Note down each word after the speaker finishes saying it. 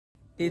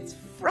It's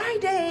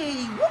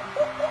Friday!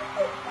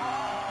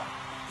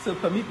 So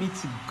permit me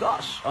to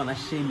gush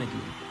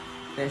unashamedly.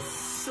 There's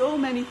so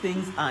many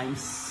things I'm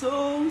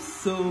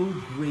so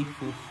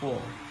grateful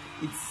for.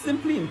 It's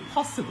simply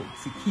impossible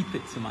to keep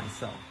it to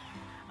myself.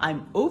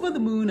 I'm over the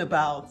moon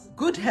about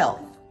good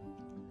health,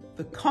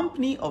 the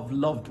company of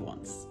loved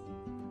ones,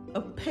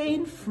 a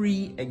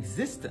pain-free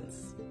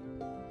existence,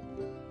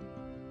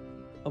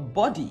 a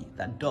body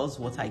that does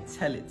what I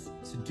tell it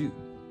to do,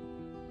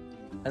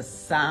 a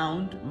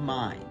sound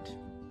mind,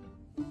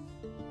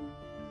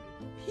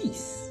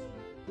 peace,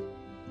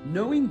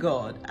 knowing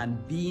God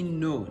and being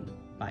known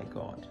by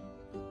God,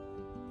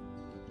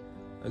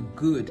 a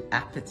good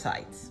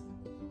appetite,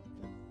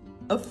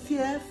 a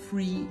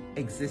fear-free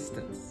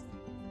existence,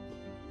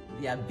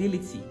 the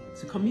ability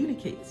to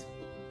communicate,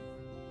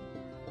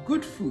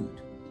 good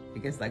food, I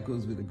guess that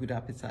goes with a good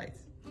appetite,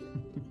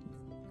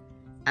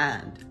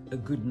 and a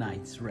good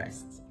night's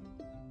rest.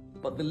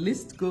 But the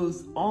list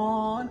goes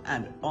on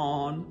and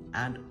on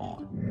and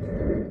on.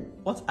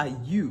 What are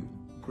you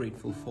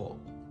grateful for?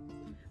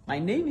 My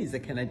name is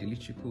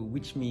Ekenedilichukwu,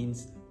 which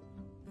means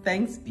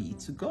thanks be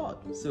to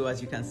God. So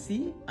as you can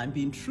see, I'm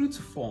being true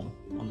to form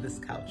on this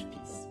couch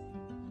piece.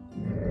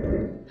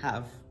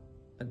 Have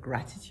a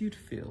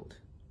gratitude-filled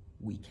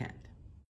weekend.